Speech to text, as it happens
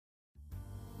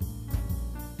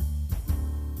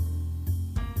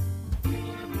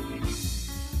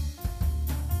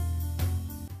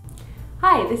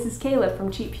Hi, this is Kayla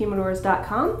from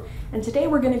CheapHumidors.com, and today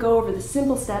we're going to go over the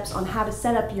simple steps on how to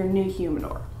set up your new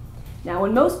humidor. Now,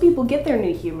 when most people get their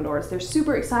new humidors, they're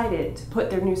super excited to put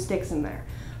their new sticks in there.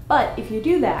 But if you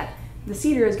do that, the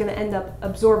cedar is going to end up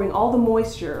absorbing all the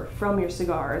moisture from your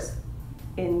cigars,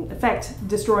 in effect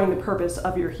destroying the purpose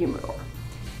of your humidor.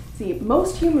 See,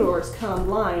 most humidors come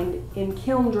lined in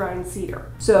kiln-dried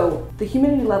cedar, so the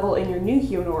humidity level in your new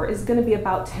humidor is going to be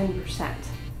about 10%.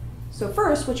 So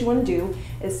first, what you want to do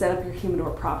is set up your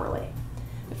humidor properly.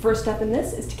 The first step in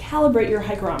this is to calibrate your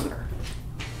hygrometer.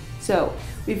 So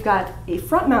we've got a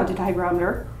front-mounted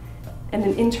hygrometer and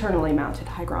an internally mounted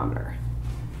hygrometer.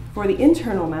 For the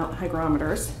internal mount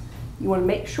hygrometers, you want to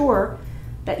make sure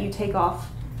that you take off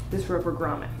this rubber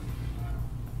grommet,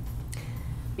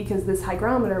 because this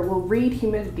hygrometer will read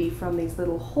humidity from these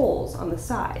little holes on the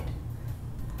side.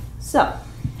 So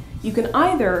you can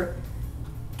either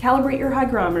calibrate your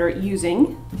hygrometer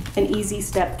using an easy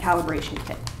step calibration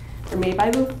kit. They're made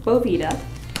by Boveda.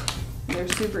 They're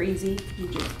super easy. You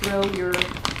just throw your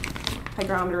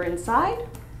hygrometer inside,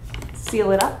 seal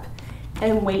it up,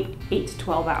 and wait 8 to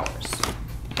 12 hours.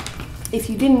 If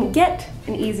you didn't get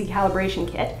an easy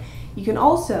calibration kit, you can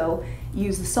also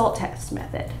use the salt test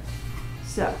method.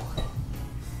 So,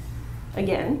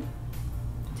 again,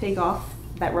 take off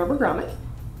that rubber grommet.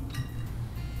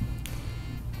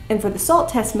 And for the salt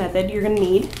test method, you're going to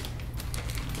need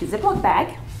a Ziploc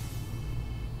bag,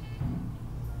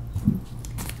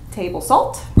 table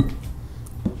salt,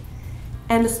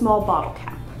 and a small bottle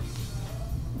cap.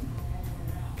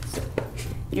 So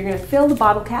you're going to fill the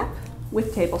bottle cap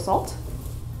with table salt.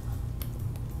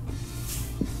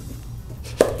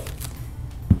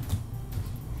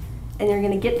 And you're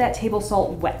going to get that table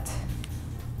salt wet.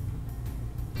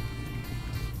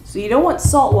 So you don't want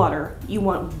salt water, you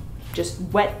want just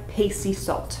wet, pasty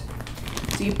salt.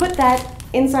 So you put that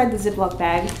inside the Ziploc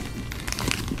bag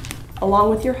along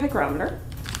with your hygrometer,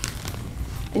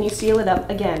 and you seal it up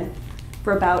again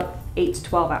for about 8 to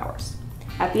 12 hours.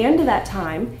 At the end of that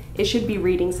time, it should be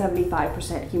reading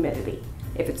 75% humidity.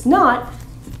 If it's not,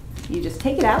 you just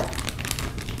take it out,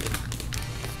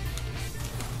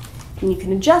 and you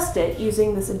can adjust it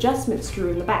using this adjustment screw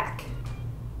in the back.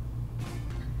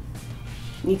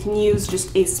 You can use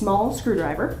just a small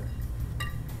screwdriver,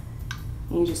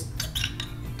 and you just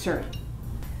turn it.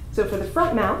 So for the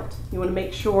front mount, you want to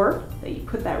make sure that you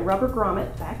put that rubber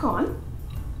grommet back on,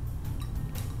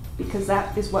 because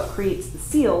that is what creates the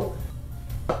seal.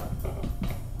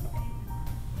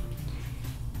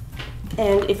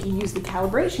 And if you use the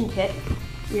calibration kit,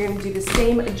 you're going to do the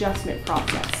same adjustment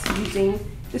process using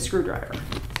the screwdriver.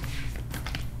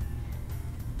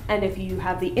 And if you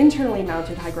have the internally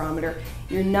mounted hygrometer,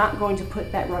 you're not going to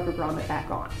put that rubber grommet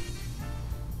back on.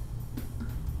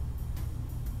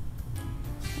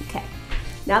 Okay,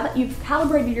 now that you've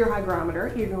calibrated your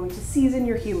hygrometer, you're going to season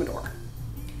your humidor.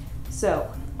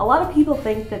 So, a lot of people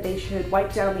think that they should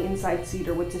wipe down the inside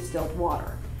cedar with distilled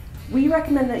water. We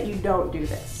recommend that you don't do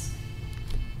this.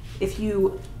 If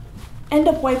you end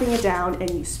up wiping it down and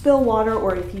you spill water,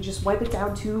 or if you just wipe it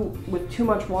down with too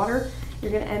much water,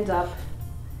 you're going to end up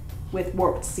with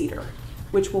warped cedar,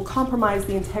 which will compromise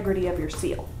the integrity of your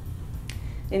seal.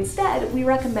 Instead, we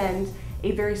recommend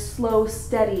a very slow,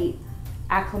 steady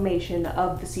acclimation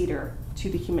of the cedar to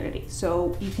the humidity.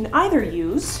 So you can either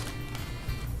use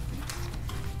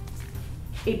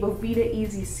a Boveda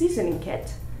Easy Seasoning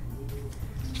Kit,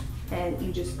 and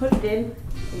you just put it in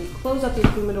and you close up your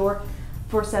humidor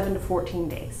for 7 to 14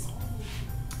 days.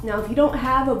 Now, if you don't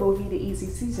have a Boveda Easy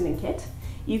Seasoning Kit,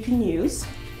 you can use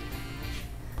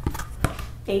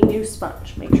a new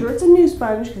sponge. Make sure it's a new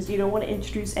sponge, because you don't want to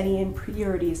introduce any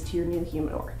impurities to your new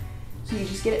humidor. So you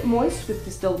just get it moist with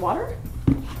distilled water,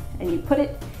 and you put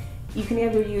it, you can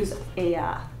either use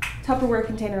a Tupperware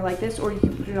container like this, or you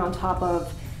can put it on top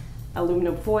of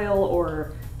aluminum foil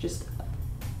or just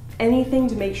anything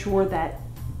to make sure that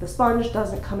the sponge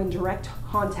doesn't come in direct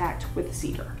contact with the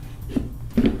cedar.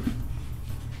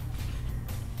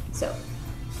 So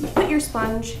you put your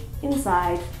sponge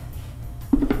inside,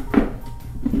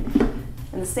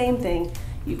 and the same thing,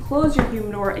 you close your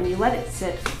humidor and you let it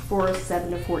sit for 7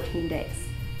 to 14 days.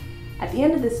 At the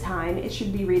end of this time, it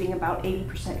should be reading about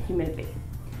 80% humidity.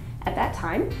 At that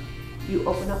time, you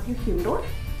open up your humidor,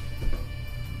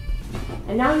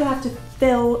 and now you have to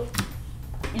fill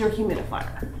your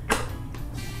humidifier.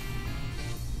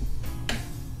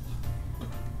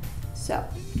 So,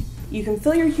 you can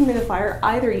fill your humidifier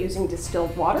either using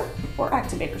distilled water or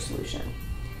activator solution.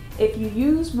 If you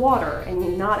use water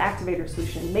and not activator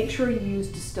solution, make sure you use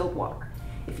distilled water.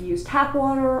 If you use tap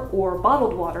water or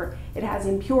bottled water, it has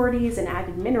impurities and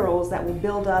added minerals that will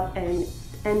build up and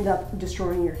end up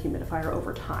destroying your humidifier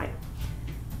over time.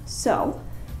 So,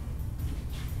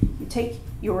 you take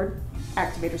your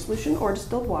activator solution or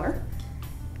distilled water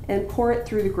and pour it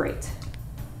through the grate.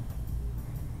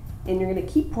 And you're going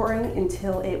to keep pouring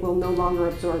until it will no longer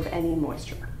absorb any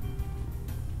moisture.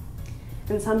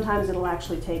 And sometimes it'll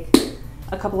actually take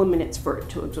a couple of minutes for it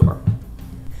to absorb.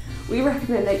 We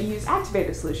recommend that you use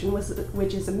activator solution,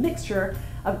 which is a mixture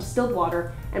of distilled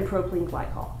water and propylene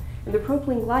glycol. And the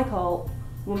propylene glycol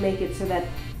will make it so that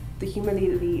the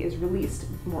humidity is released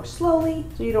more slowly,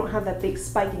 so you don't have that big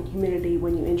spike in humidity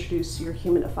when you introduce your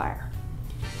humidifier.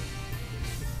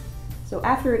 So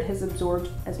after it has absorbed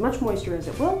as much moisture as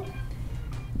it will,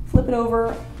 flip it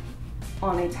over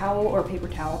on a towel or a paper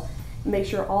towel and make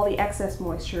sure all the excess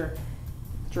moisture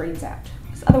drains out.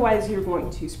 Because otherwise you're going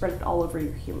to spread it all over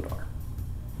your humidor.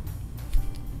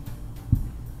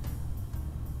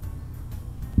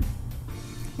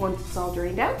 Once it's all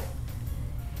drained out,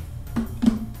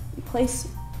 you place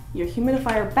your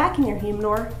humidifier back in your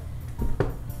humidor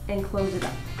and close it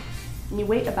up. And you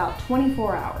wait about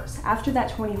 24 hours. After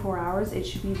that 24 hours, it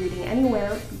should be reading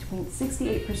anywhere between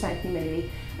 68%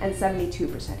 humidity and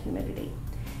 72% humidity.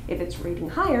 If it's reading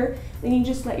higher, then you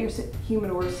just let your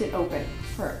humidor sit open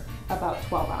for about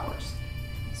 12 hours.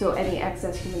 So any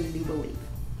excess humidity will leave.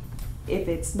 If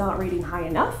it's not reading high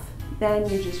enough, then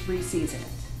you just re-season it.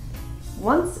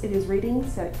 Once it is reading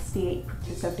 68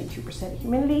 to 72%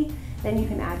 humidity, then you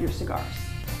can add your cigars.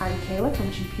 I'm Kayla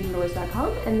from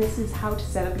CheapHumidors.com, and this is how to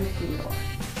set up your humidor.